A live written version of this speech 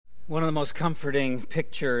One of the most comforting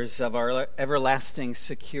pictures of our everlasting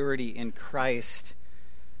security in Christ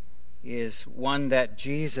is one that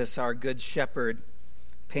Jesus, our Good Shepherd,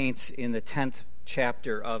 paints in the 10th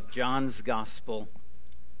chapter of John's Gospel.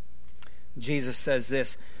 Jesus says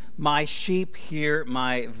this, "My sheep hear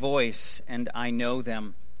my voice, and I know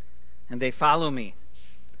them, and they follow me.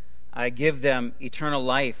 I give them eternal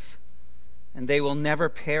life, and they will never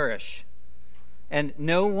perish, and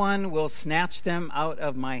no one will snatch them out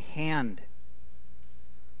of my hand.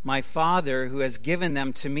 My Father, who has given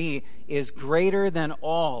them to me, is greater than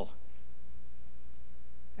all,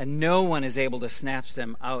 and no one is able to snatch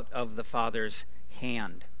them out of the Father's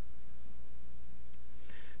hand."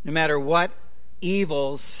 No matter what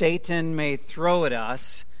evils Satan may throw at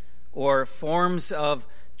us, or forms of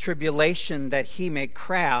tribulation that he may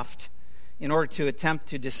craft in order to attempt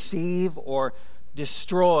to deceive or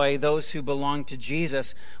destroy those who belong to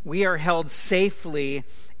Jesus, we are held safely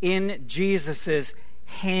in Jesus'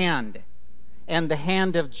 hand. And the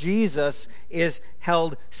hand of Jesus is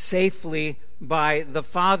held safely by the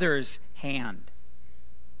Father's hand.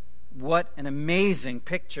 What an amazing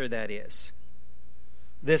picture that is.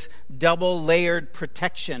 This double-layered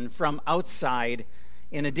protection from outside,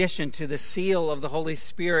 in addition to the seal of the Holy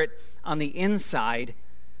Spirit on the inside,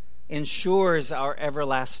 ensures our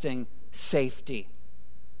everlasting safety.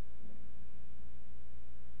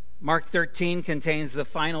 Mark 13 contains the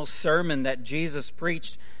final sermon that Jesus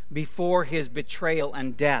preached before his betrayal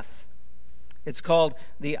and death. It's called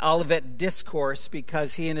the Olivet Discourse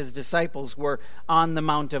because he and his disciples were on the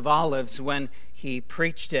Mount of Olives when he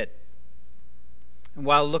preached it. And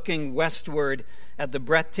while looking westward at the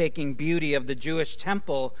breathtaking beauty of the Jewish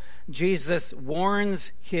temple, Jesus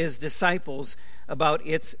warns his disciples about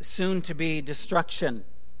its soon-to-be destruction.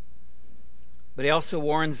 But he also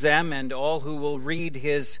warns them and all who will read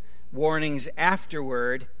his warnings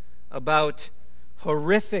afterward about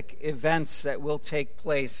horrific events that will take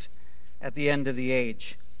place at the end of the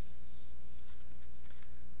age.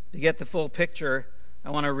 To get the full picture, I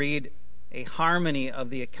want to read a harmony of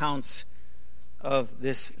the accounts of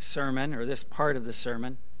this sermon, or this part of the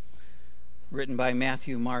sermon, written by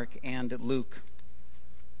Matthew, Mark, and Luke,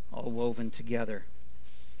 all woven together.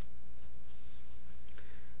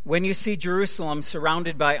 "When you see Jerusalem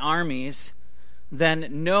surrounded by armies,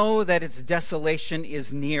 then know that its desolation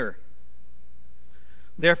is near.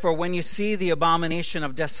 Therefore, when you see the abomination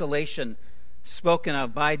of desolation spoken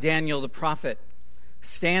of by Daniel the prophet,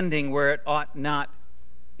 standing where it ought not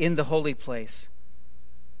in the holy place,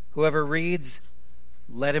 whoever reads,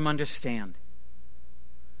 let him understand.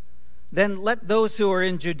 Then let those who are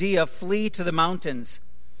in Judea flee to the mountains.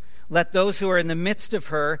 Let those who are in the midst of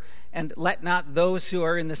her, and let not those who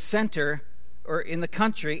are in the center or in the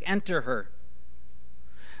country enter her.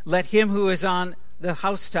 Let him who is on the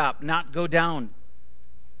housetop not go down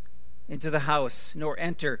into the house, nor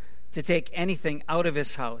enter to take anything out of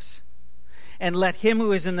his house. And let him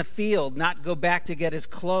who is in the field not go back to get his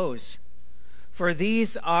clothes. For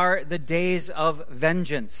these are the days of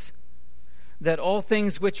vengeance, that all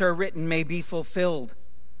things which are written may be fulfilled.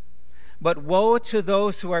 But woe to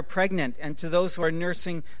those who are pregnant and to those who are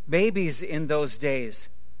nursing babies in those days.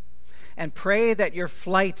 And pray that your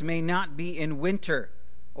flight may not be in winter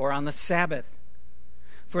or on the Sabbath.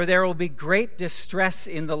 For there will be great distress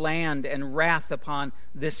in the land and wrath upon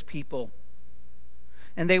this people.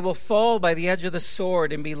 And they will fall by the edge of the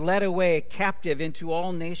sword and be led away captive into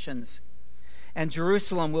all nations. And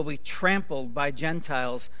Jerusalem will be trampled by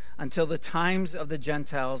Gentiles until the times of the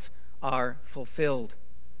Gentiles are fulfilled.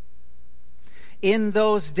 In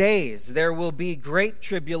those days there will be great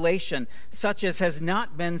tribulation, such as has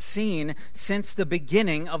not been seen since the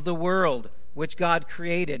beginning of the world, which God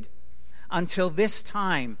created, until this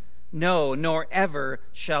time, no, nor ever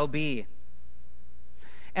shall be.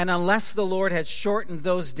 And unless the Lord had shortened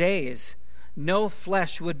those days, no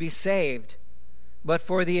flesh would be saved. But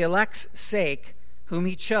for the elect's sake, whom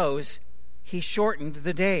he chose, he shortened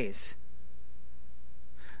the days.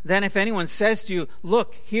 Then if anyone says to you,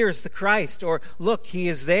 'Look, here's the Christ,' or 'Look, he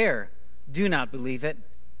is there,' do not believe it.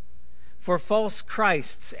 For false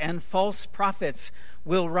Christs and false prophets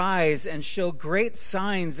will rise and show great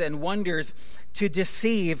signs and wonders to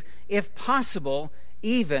deceive, if possible,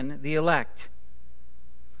 even the elect.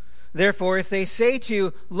 Therefore, if they say to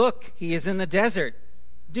you, 'Look, he is in the desert,'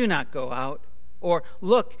 do not go out. Or,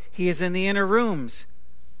 'Look, he is in the inner rooms,'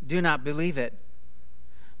 do not believe it.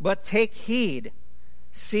 But take heed.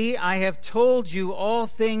 See, I have told you all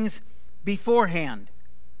things beforehand.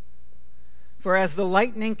 For as the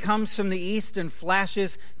lightning comes from the east and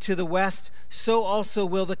flashes to the west, so also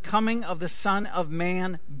will the coming of the Son of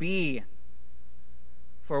Man be.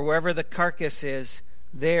 For wherever the carcass is,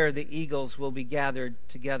 there the eagles will be gathered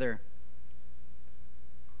together.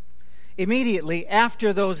 Immediately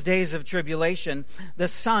after those days of tribulation, the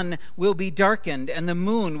sun will be darkened, and the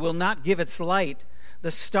moon will not give its light. The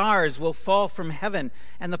stars will fall from heaven,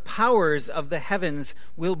 and the powers of the heavens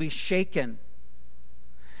will be shaken.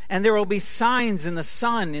 And there will be signs in the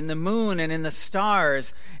sun, in the moon, and in the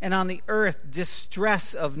stars, and on the earth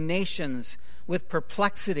distress of nations with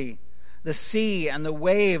perplexity, the sea and the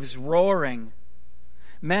waves roaring,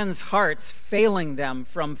 men's hearts failing them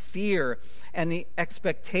from fear and the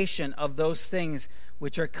expectation of those things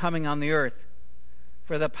which are coming on the earth.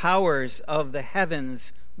 For the powers of the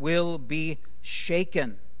heavens will be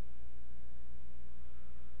shaken.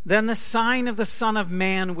 Then the sign of the Son of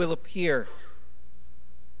Man will appear.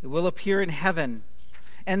 It will appear in heaven.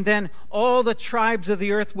 And then all the tribes of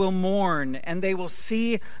the earth will mourn, and they will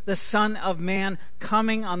see the Son of Man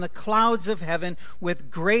coming on the clouds of heaven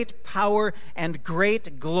with great power and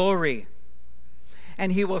great glory.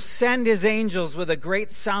 And he will send his angels with a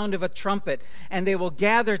great sound of a trumpet, and they will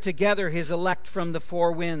gather together his elect from the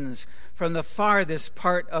four winds, from the farthest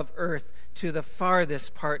part of earth to the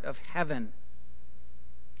farthest part of heaven.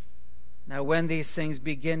 Now when these things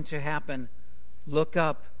begin to happen, look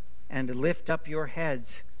up and lift up your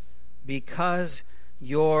heads, because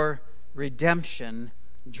your redemption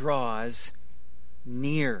draws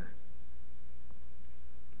near.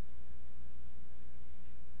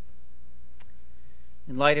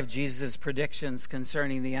 In light of Jesus' predictions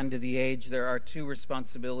concerning the end of the age, there are two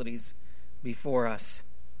responsibilities before us.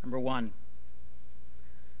 Number one,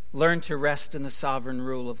 learn to rest in the sovereign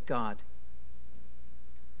rule of God.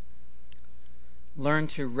 Learn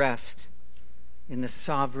to rest in the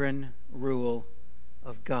sovereign rule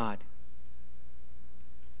of God.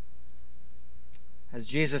 As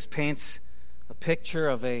Jesus paints a picture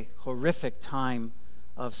of a horrific time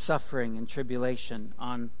of suffering and tribulation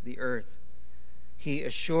on the earth, he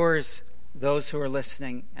assures those who are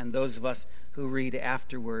listening and those of us who read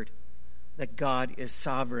afterward that God is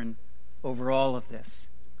sovereign over all of this.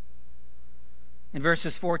 In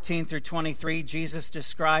verses 14 through 23, Jesus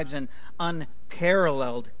describes an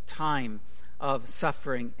unparalleled time of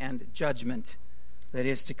suffering and judgment that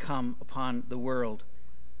is to come upon the world.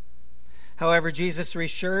 However, Jesus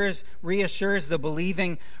reassures the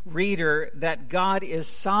believing reader that God is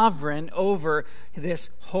sovereign over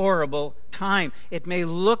this horrible time. It may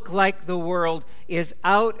look like the world is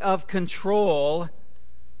out of control,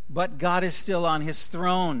 but God is still on his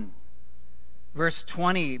throne. Verse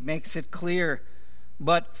 20 makes it clear,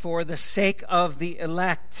 but for the sake of the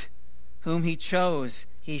elect whom he chose,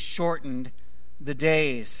 he shortened the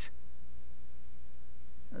days.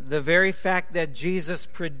 The very fact that Jesus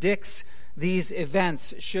predicts these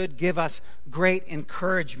events should give us great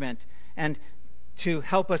encouragement and to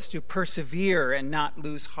help us to persevere and not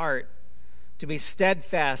lose heart, to be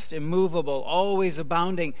steadfast, immovable, always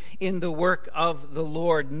abounding in the work of the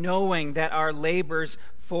Lord, knowing that our labors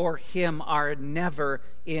for him are never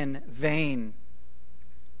in vain.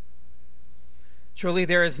 Truly,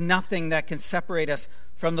 there is nothing that can separate us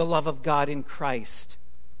from the love of God in Christ.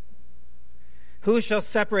 Who shall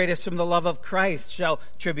separate us from the love of Christ? Shall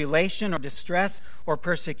tribulation or distress or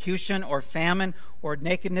persecution or famine or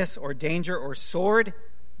nakedness or danger or sword?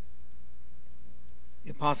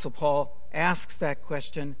 The Apostle Paul asks that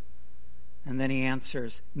question, and then he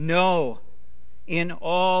answers, no, in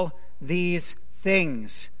all these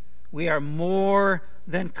things we are more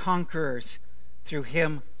than conquerors through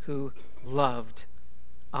him who loved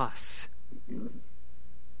us.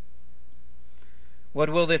 What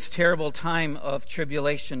will this terrible time of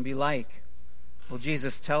tribulation be like? Well,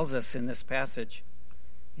 Jesus tells us in this passage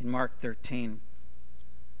in Mark 13.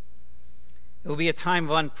 It will be a time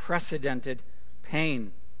of unprecedented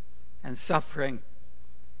pain and suffering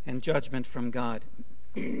and judgment from God.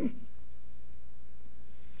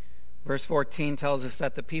 Verse 14 tells us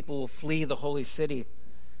that the people will flee the holy city.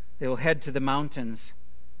 They will head to the mountains,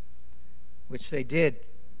 which they did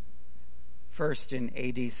first in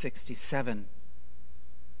AD 67.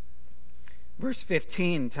 Verse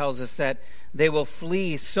 15 tells us that they will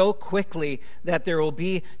flee so quickly that there will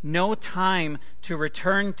be no time to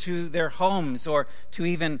return to their homes or to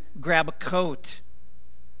even grab a coat.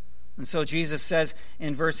 And so Jesus says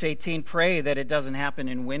in verse 18, pray that it doesn't happen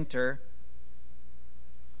in winter.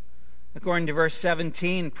 According to verse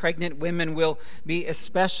 17, pregnant women will be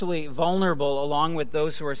especially vulnerable along with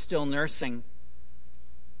those who are still nursing.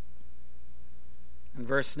 In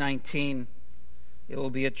verse 19, it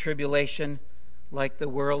will be a tribulation like the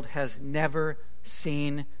world has never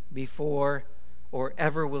seen before or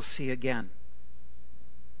ever will see again.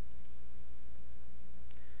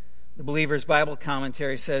 The Believer's Bible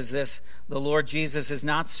Commentary says this: the Lord Jesus is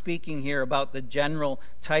not speaking here about the general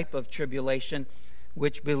type of tribulation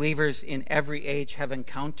which believers in every age have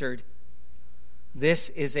encountered. This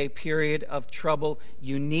is a period of trouble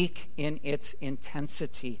unique in its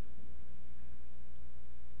intensity.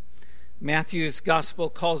 Matthew's Gospel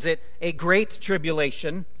calls it a great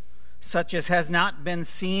tribulation, such as has not been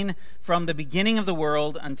seen from the beginning of the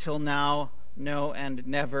world until now, no, and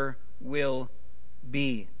never will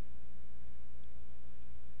be.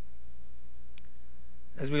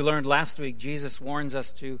 As we learned last week, Jesus warns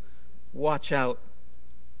us to watch out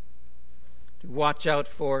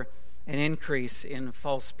for an increase in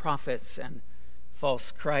false prophets and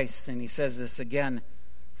false Christs. And he says this again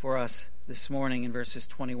for us this morning in verses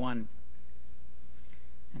 21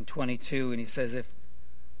 and 22. And he says, if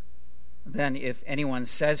anyone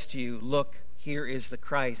says to you, look, here is the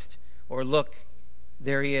Christ, or look,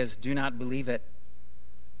 there he is, do not believe it.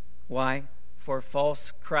 Why? For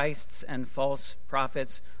false Christs and false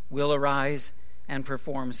prophets will arise and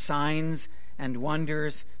perform signs and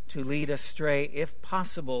wonders to lead astray, if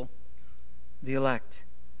possible, the elect.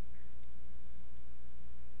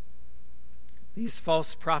 These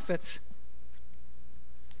false prophets,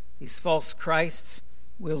 these false Christs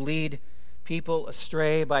will lead people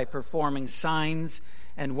astray by performing signs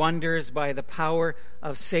and wonders by the power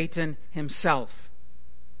of Satan himself.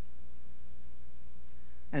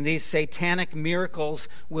 And these satanic miracles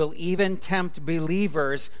will even tempt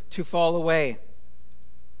believers to fall away.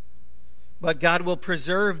 But God will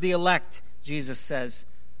preserve the elect, Jesus says.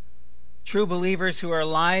 True believers who are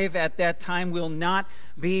alive at that time will not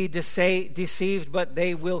be deceived, but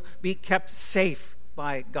they will be kept safe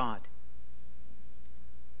by God.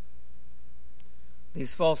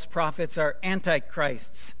 These false prophets are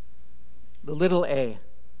antichrists, the little a,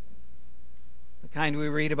 the kind we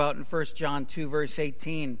read about in 1 John 2, verse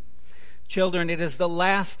 18. Children, it is the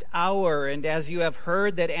last hour, and as you have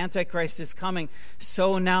heard that Antichrist is coming,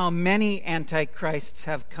 so now many antichrists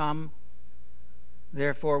have come.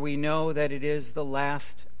 Therefore, we know that it is the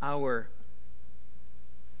last hour.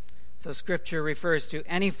 So Scripture refers to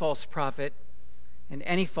any false prophet and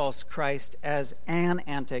any false Christ as an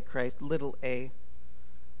antichrist, little a.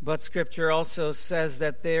 But Scripture also says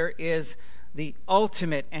that there is the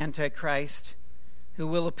ultimate antichrist who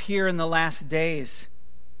will appear in the last days.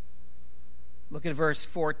 Look at verse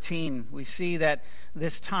 14. We see that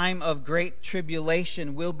this time of great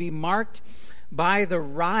tribulation will be marked by the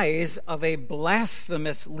rise of a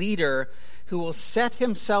blasphemous leader who will set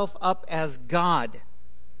himself up as God.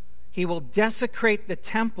 He will desecrate the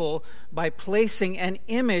temple by placing an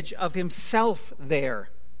image of himself there.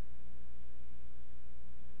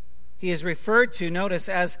 He is referred to, notice,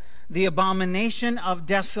 as the abomination of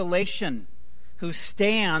desolation, who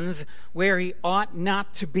stands where he ought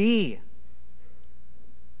not to be.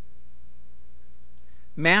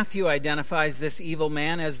 Matthew identifies this evil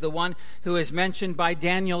man as the one who is mentioned by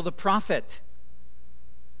Daniel the prophet.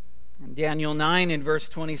 And Daniel 9 in verse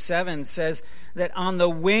 27 says that on the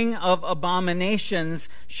wing of abominations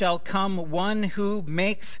shall come one who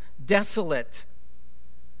makes desolate.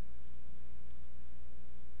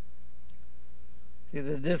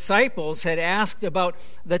 The disciples had asked about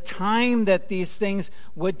the time that these things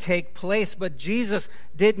would take place, but Jesus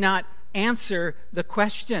did not answer the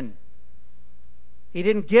question. He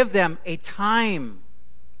didn't give them a time,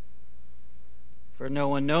 for no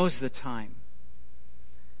one knows the time.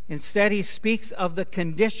 Instead, he speaks of the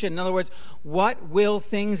condition. In other words, what will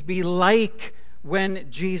things be like when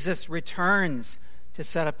Jesus returns to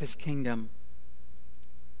set up his kingdom?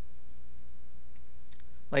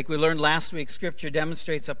 Like we learned last week, Scripture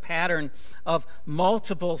demonstrates a pattern of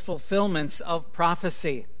multiple fulfillments of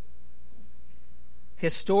prophecy.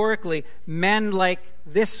 Historically, men like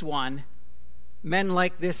this one, men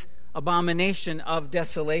like this abomination of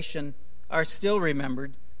desolation, are still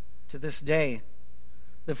remembered to this day.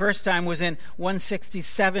 The first time was in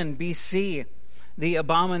 167 BC. The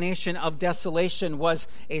abomination of desolation was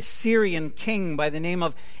a Syrian king by the name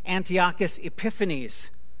of Antiochus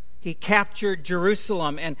Epiphanes. He captured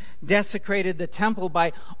Jerusalem and desecrated the temple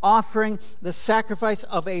by offering the sacrifice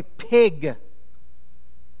of a pig,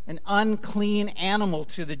 an unclean animal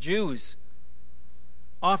to the Jews.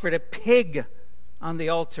 Offered a pig on the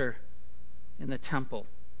altar in the temple.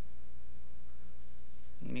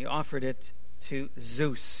 And he offered it to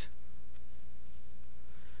Zeus.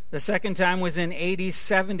 The second time was in AD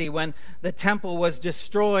 70 when the temple was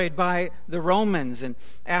destroyed by the Romans. And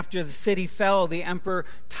after the city fell, the Emperor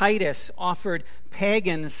Titus offered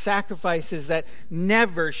pagan sacrifices that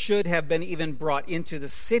never should have been even brought into the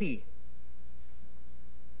city.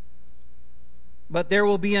 But there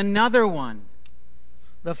will be another one,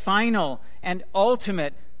 the final and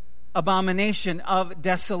ultimate abomination of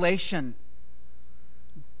desolation.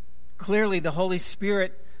 Clearly, the Holy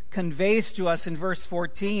Spirit conveys to us in verse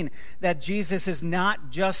 14 that Jesus is not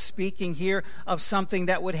just speaking here of something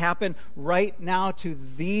that would happen right now to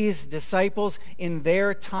these disciples in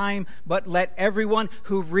their time, but let everyone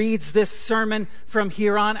who reads this sermon from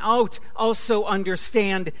here on out also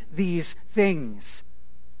understand these things.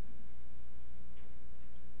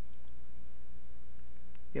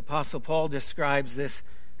 The Apostle Paul describes this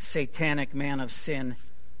satanic man of sin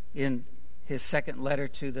in his second letter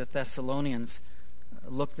to the Thessalonians.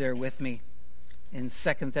 Look there with me in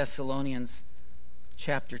 2 Thessalonians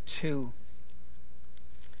chapter 2.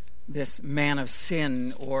 This man of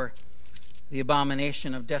sin, or the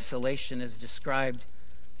abomination of desolation, is described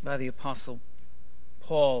by the Apostle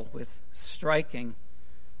Paul with striking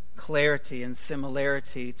clarity and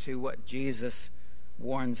similarity to what Jesus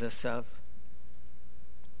warns us of.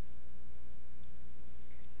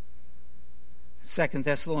 2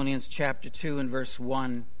 Thessalonians chapter 2 and verse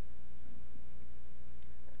 1.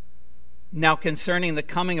 Now concerning the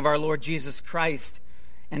coming of our Lord Jesus Christ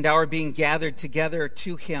and our being gathered together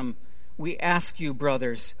to him, we ask you,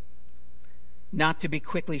 brothers, not to be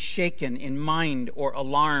quickly shaken in mind or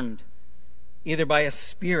alarmed, either by a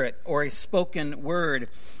spirit or a spoken word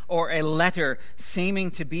or a letter seeming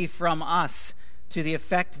to be from us, to the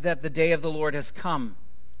effect that the day of the Lord has come.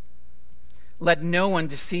 Let no one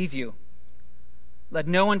deceive you. Let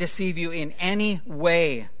no one deceive you in any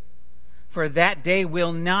way. For that day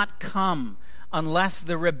will not come unless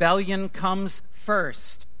the rebellion comes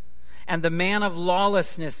first, and the man of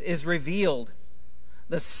lawlessness is revealed,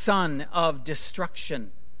 the son of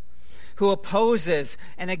destruction, who opposes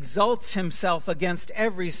and exalts himself against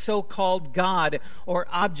every so-called God or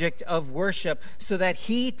object of worship, so that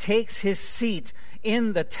he takes his seat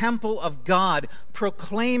in the temple of God,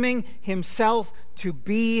 proclaiming himself to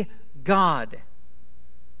be God.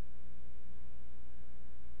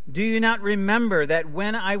 Do you not remember that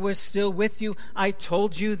when I was still with you, I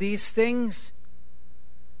told you these things?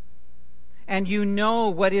 And you know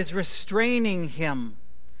what is restraining him,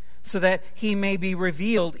 so that he may be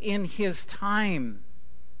revealed in his time.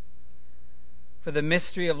 For the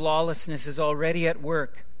mystery of lawlessness is already at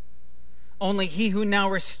work. Only he who now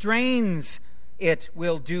restrains it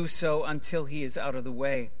will do so until he is out of the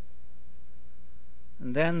way.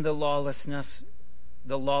 And then the lawless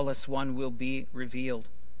one will be revealed,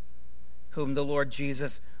 whom the Lord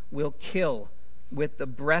Jesus will kill with the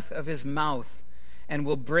breath of his mouth, and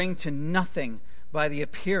will bring to nothing by the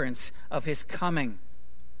appearance of his coming.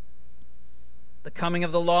 The coming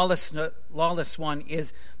of the lawless one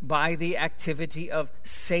is by the activity of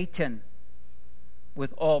Satan,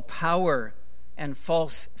 with all power and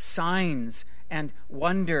false signs and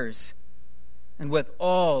wonders, and with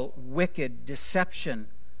all wicked deception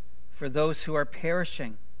for those who are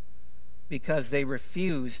perishing, because they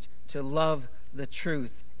refused to love the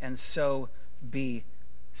truth and so be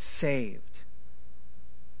saved.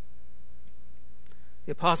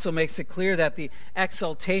 The apostle makes it clear that the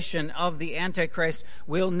exaltation of the Antichrist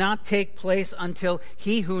will not take place until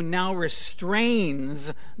he who now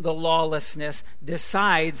restrains the lawlessness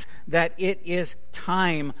decides that it is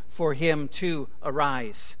time for him to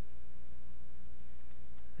arise.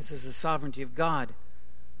 This is the sovereignty of God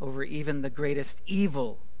over even the greatest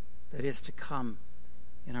evil that is to come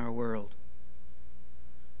in our world.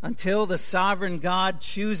 Until the sovereign God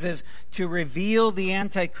chooses to reveal the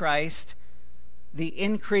Antichrist, the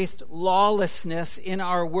increased lawlessness in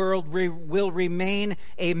our world will remain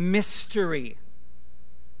a mystery.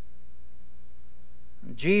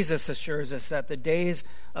 Jesus assures us that the days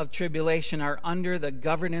of tribulation are under the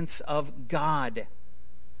governance of God.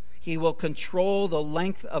 He will control the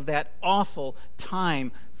length of that awful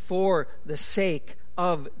time for the sake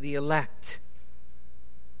of the elect.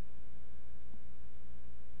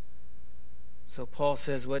 So Paul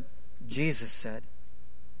says what Jesus said.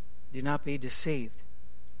 Do not be deceived.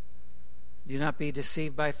 Do not be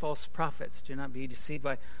deceived by false prophets. Do not be deceived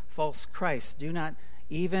by false Christs. Do not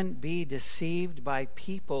even be deceived by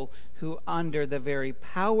people who, under the very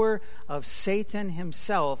power of Satan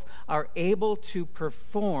himself, are able to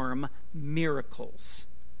perform miracles.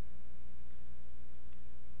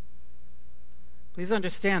 Please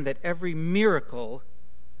understand that every miracle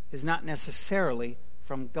is not necessarily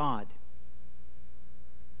from God.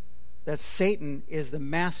 That Satan is the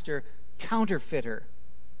master counterfeiter.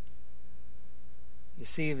 You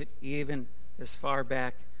see it even as far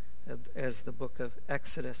back as the book of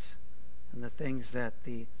Exodus and the things that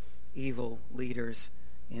the evil leaders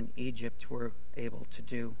in Egypt were able to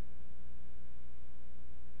do.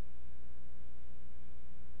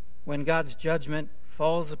 when God's judgment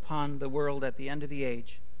falls upon the world at the end of the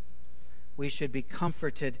age, we should be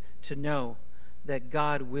comforted to know that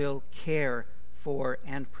God will care for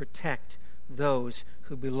and protect those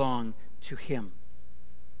who belong to Him.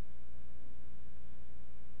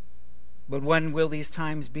 But when will these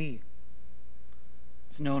times be?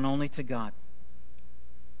 It's known only to God.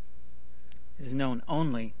 It is known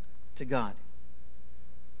only to God.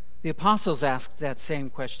 The apostles asked that same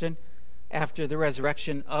question after the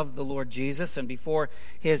resurrection of the Lord Jesus and before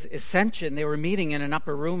His ascension. They were meeting in an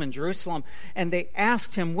upper room in Jerusalem, and they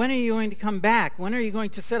asked Him, "When are you going to come back? When are you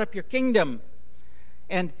going to set up your kingdom?"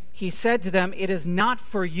 And He said to them, "It is not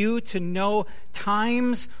for you to know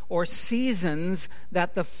times or seasons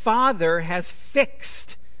that the Father has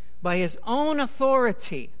fixed by His own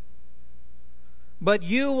authority. But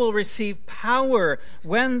you will receive power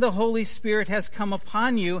when the Holy Spirit has come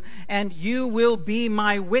upon you, and you will be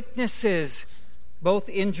my witnesses, both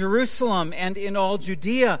in Jerusalem and in all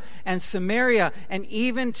Judea and Samaria, and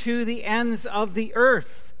even to the ends of the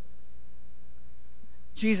earth."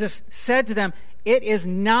 Jesus said to them, "It is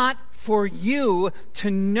not for you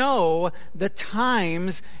to know the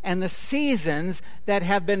times and the seasons that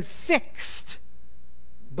have been fixed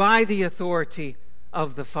by the authority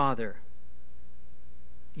of the Father.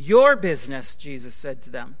 Your business," Jesus said to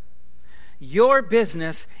them, "your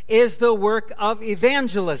business is the work of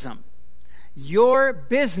evangelism. Your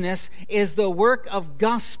business is the work of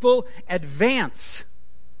gospel advance.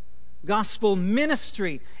 Gospel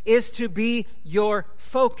ministry is to be your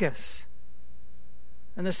focus."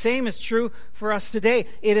 And the same is true for us today.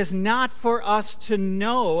 It is not for us to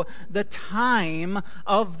know the time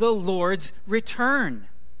of the Lord's return.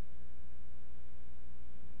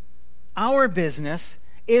 Our business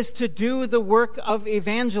is to do the work of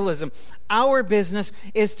evangelism. Our business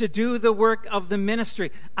is to do the work of the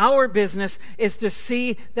ministry. Our business is to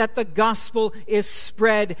see that the gospel is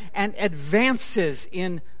spread and advances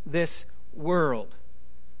in this world.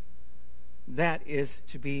 That is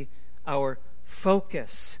to be our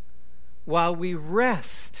focus while we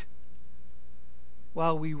rest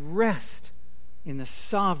in the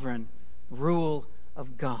sovereign rule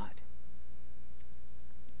of God.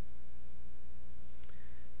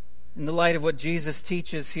 In the light of what Jesus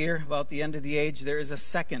teaches here about the end of the age, there is a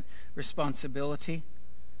second responsibility,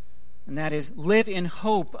 and that is live in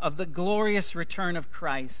hope of the glorious return of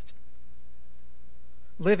Christ.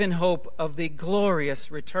 Live in hope of the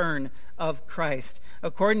glorious return of Christ.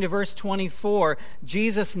 According to verse 24,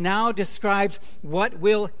 Jesus now describes what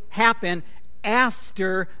will happen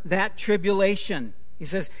after that tribulation. He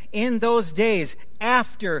says, in those days,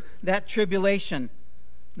 after that tribulation,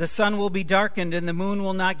 the sun will be darkened, and the moon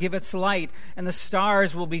will not give its light, and the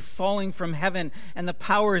stars will be falling from heaven, and the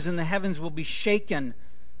powers in the heavens will be shaken.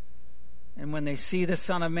 And when they see the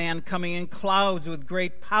Son of Man coming in clouds with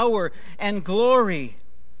great power and glory,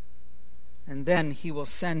 and then He will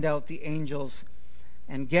send out the angels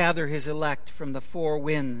and gather His elect from the four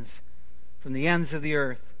winds, from the ends of the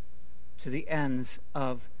earth to the ends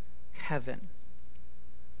of heaven.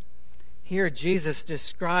 Here Jesus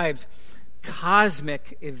describes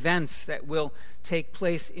cosmic events that will take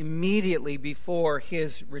place immediately before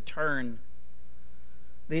His return.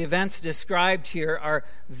 The events described here are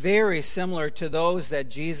very similar to those that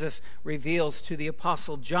Jesus reveals to the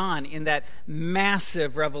Apostle John in that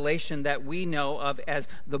massive revelation that we know of as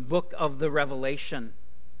the book of the Revelation.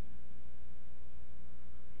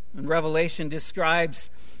 And Revelation describes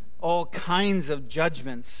all kinds of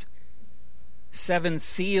judgments, 7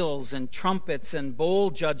 seals and trumpets and bowl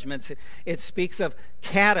judgments. It speaks of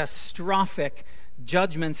catastrophic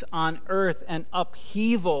judgments on earth and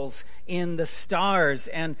upheavals in the stars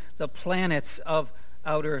and the planets of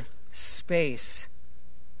outer space.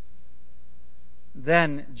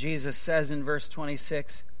 Then Jesus says in verse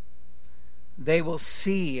 26, they will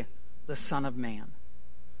see the Son of Man.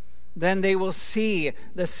 Then they will see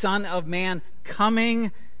the Son of Man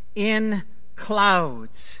coming in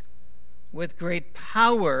clouds with great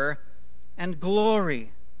power and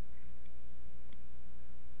glory.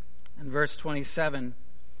 In verse 27,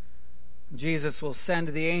 Jesus will send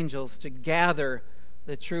the angels to gather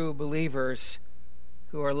the true believers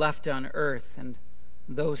who are left on earth, and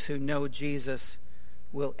those who know Jesus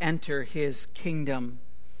will enter His kingdom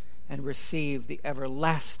and receive the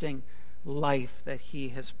everlasting life that He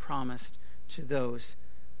has promised to those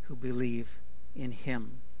who believe in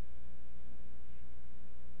Him.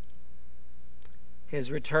 His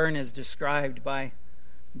return is described by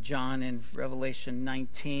John in Revelation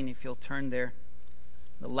 19, if you'll turn there.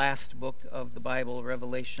 The last book of the Bible,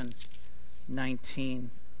 Revelation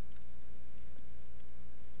 19.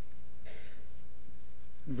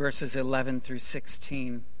 verses 11 through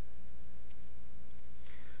 16.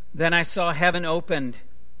 Then I saw heaven opened,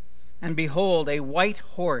 and behold, a white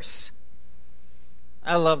horse.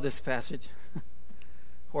 I love this passage.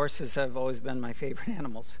 Horses have always been my favorite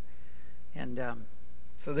animals. And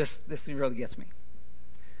so this really gets me.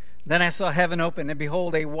 Then I saw heaven open, and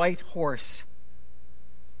behold, a white horse.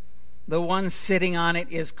 The one sitting on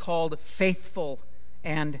it is called Faithful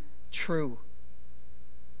and True.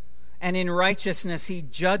 And in righteousness he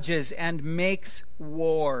judges and makes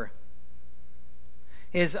war.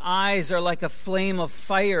 His eyes are like a flame of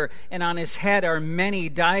fire, and on his head are many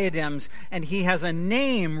diadems, and he has a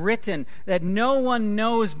name written that no one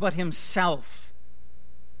knows but himself.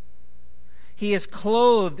 He is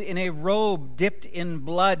clothed in a robe dipped in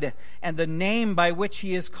blood, and the name by which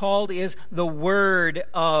he is called is the Word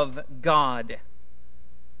of God.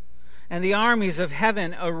 And the armies of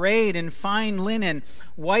heaven, arrayed in fine linen,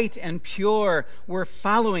 white and pure, were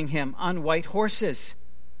following him on white horses.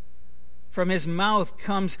 From his mouth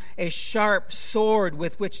comes a sharp sword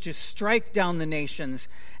with which to strike down the nations,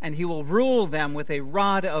 and he will rule them with a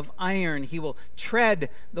rod of iron. He will tread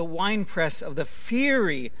the winepress of the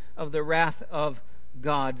fury of the wrath of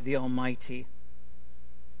God the Almighty.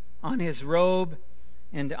 On his robe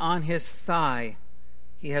and on his thigh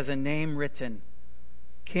he has a name written,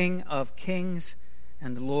 King of Kings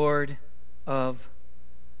and Lord of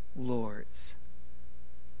Lords.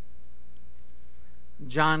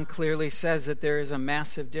 John clearly says that there is a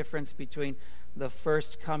massive difference between the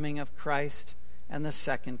first coming of Christ and the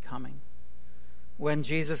second coming. When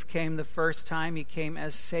Jesus came the first time, he came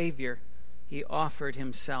as Savior. He offered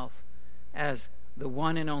himself as the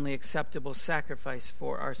one and only acceptable sacrifice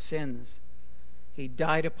for our sins. He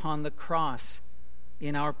died upon the cross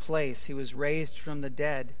in our place. He was raised from the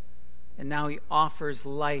dead. And now he offers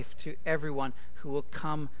life to everyone who will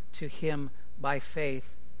come to him by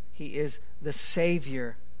faith. He is the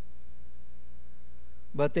Savior.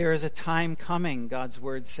 But there is a time coming, God's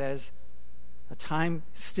word says, a time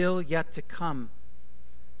still yet to come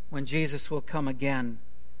when Jesus will come again.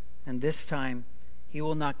 And this time, he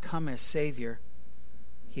will not come as Savior.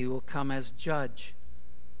 He will come as Judge.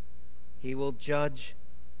 He will judge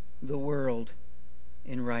the world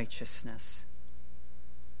in righteousness.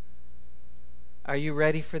 Are you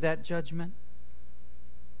ready for that judgment?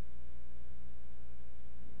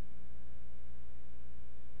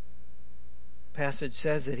 The passage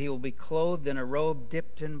says that he will be clothed in a robe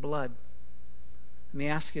dipped in blood. Let me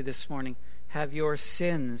ask you this morning, have your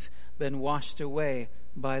sins been washed away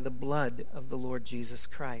by the blood of the Lord Jesus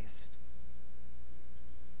Christ?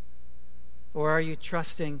 Or are you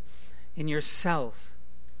trusting in yourself,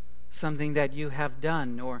 something that you have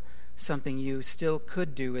done or something you still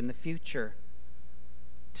could do in the future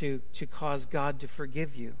to cause God to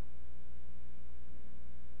forgive you?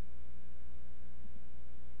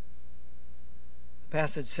 The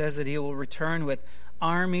passage says that he will return with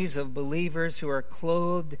armies of believers who are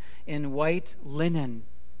clothed in white linen.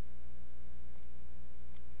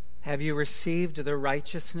 Have you received the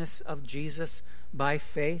righteousness of Jesus by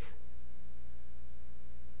faith?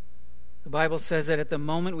 The Bible says that at the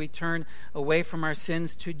moment we turn away from our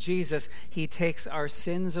sins to Jesus, he takes our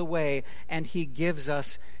sins away and he gives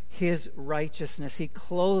us his righteousness. He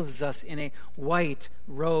clothes us in a white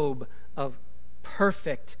robe of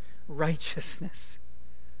perfect righteousness.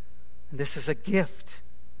 And this is a gift.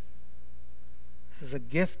 This is a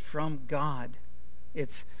gift from God.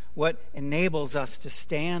 It's what enables us to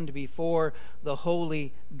stand before the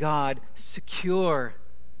holy God secure,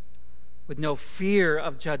 with no fear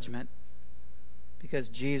of judgment, because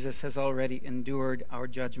Jesus has already endured our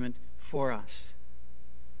judgment for us.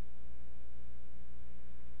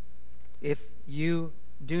 If you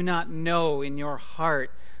do not know in your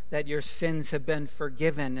heart that your sins have been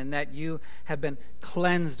forgiven and that you have been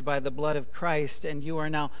cleansed by the blood of Christ and you are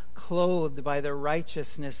now clothed by the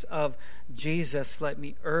righteousness of Jesus, let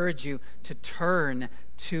me urge you to turn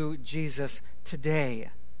to Jesus today.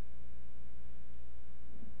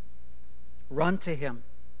 Run to him.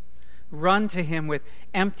 Run to him with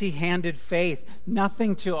empty-handed faith,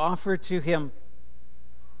 nothing to offer to him,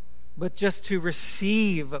 but just to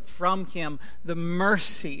receive from him the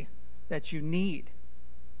mercy that you need,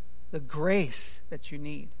 the grace that you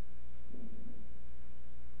need.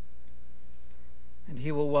 And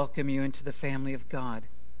he will welcome you into the family of God.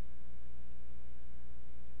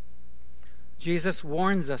 Jesus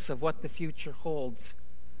warns us of what the future holds.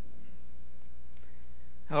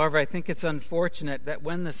 However, I think it's unfortunate that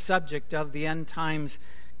when the subject of the end times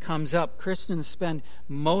comes up, Christians spend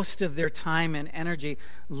most of their time and energy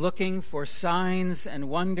looking for signs and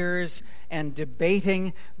wonders and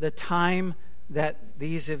debating the time that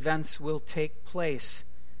these events will take place,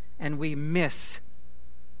 and we miss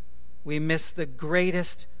the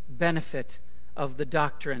greatest benefit of the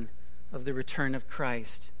doctrine of the return of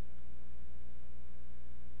Christ.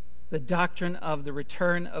 The doctrine of the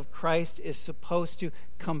return of Christ is supposed to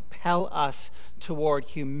compel us toward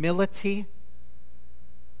humility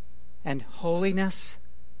and holiness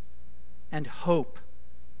and hope.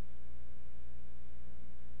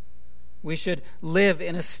 We should live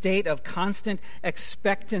in a state of constant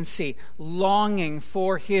expectancy, longing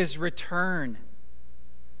for his return.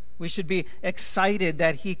 We should be excited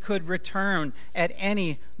that he could return at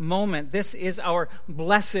any moment. This is our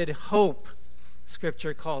blessed hope,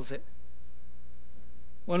 Scripture calls it.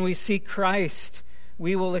 When we see Christ,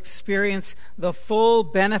 we will experience the full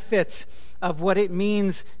benefits of what it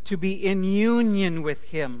means to be in union with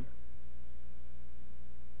him.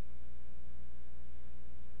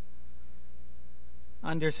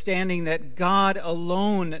 Understanding that God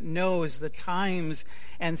alone knows the times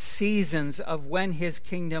and seasons of when his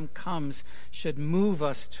kingdom comes should move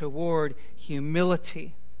us toward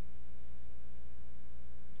humility.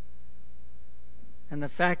 And the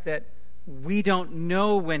fact that we don't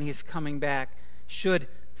know when he's coming back should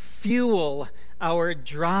fuel our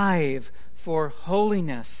drive for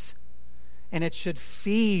holiness, and it should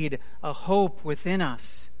feed a hope within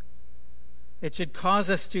us. It should cause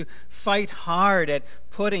us to fight hard at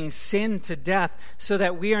putting sin to death so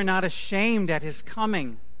that we are not ashamed at his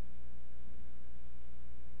coming.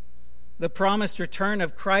 The promised return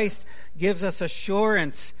of Christ gives us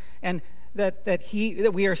assurance and that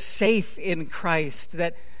we are safe in Christ,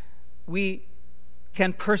 that we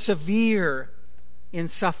can persevere in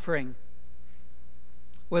suffering.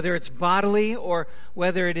 Whether it's bodily or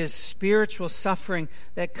whether it is spiritual suffering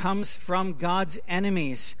that comes from God's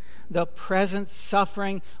enemies, the present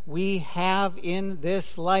suffering we have in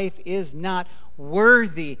this life is not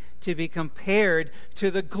worthy to be compared to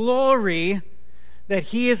the glory that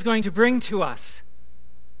he is going to bring to us.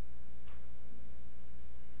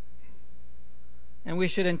 And we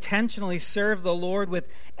should intentionally serve the Lord with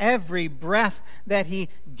every breath that he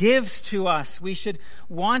gives to us. We should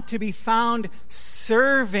want to be found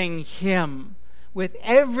serving him with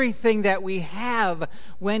everything that we have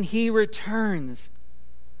when he returns.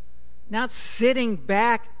 Not sitting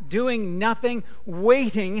back, doing nothing,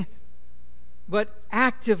 waiting, but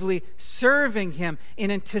actively serving him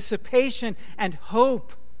in anticipation and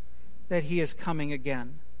hope that he is coming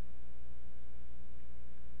again.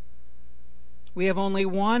 We have only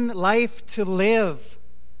one life to live,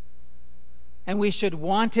 and we should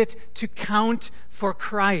want it to count for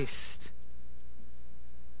Christ.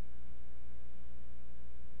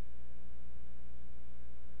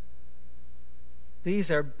 These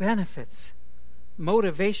are benefits,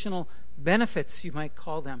 motivational benefits, you might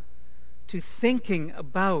call them, to thinking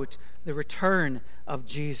about the return of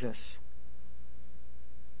Jesus.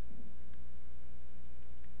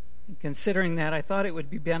 And considering that, I thought it would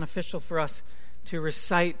be beneficial for us to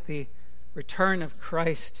recite the return of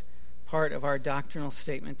Christ part of our doctrinal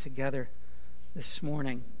statement together this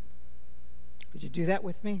morning. Would you do that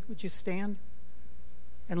with me? Would you stand?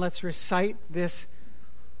 And let's recite this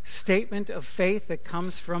statement of faith that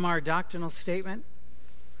comes from our doctrinal statement.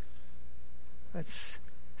 Let's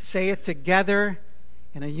say it together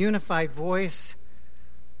in a unified voice,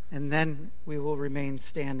 and then we will remain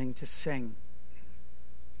standing to sing.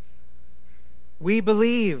 We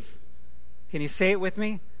believe. Can you say it with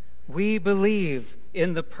me? We believe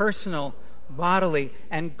in the personal, bodily,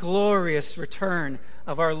 and glorious return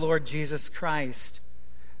of our Lord Jesus Christ.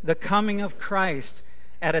 The coming of Christ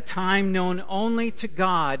at a time known only to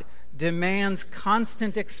God demands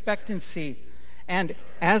constant expectancy, and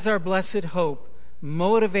as our blessed hope,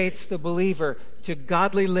 motivates the believer to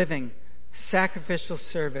godly living, sacrificial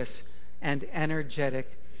service, and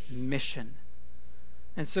energetic mission.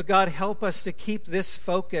 And so God, help us to keep this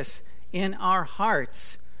focus in our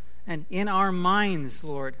hearts and in our minds,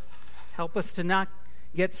 Lord. Help us to not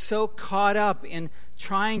get so caught up in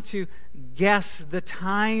trying to guess the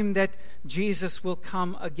time that Jesus will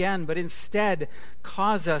come again, but instead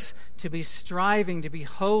cause us to be striving to be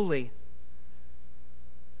holy,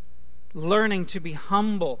 learning to be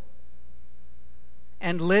humble,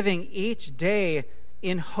 and living each day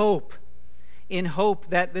in hope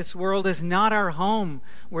that this world is not our home.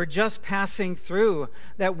 We're just passing through,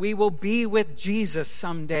 that we will be with Jesus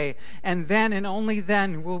someday. And then and only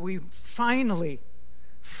then will we finally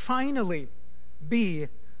be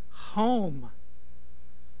home.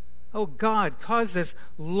 Oh God, cause this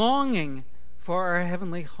longing for our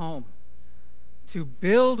heavenly home to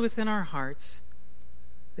build within our hearts,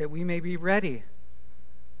 that we may be ready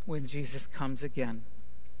when Jesus comes again.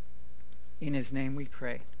 In his name we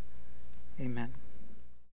pray. Amen.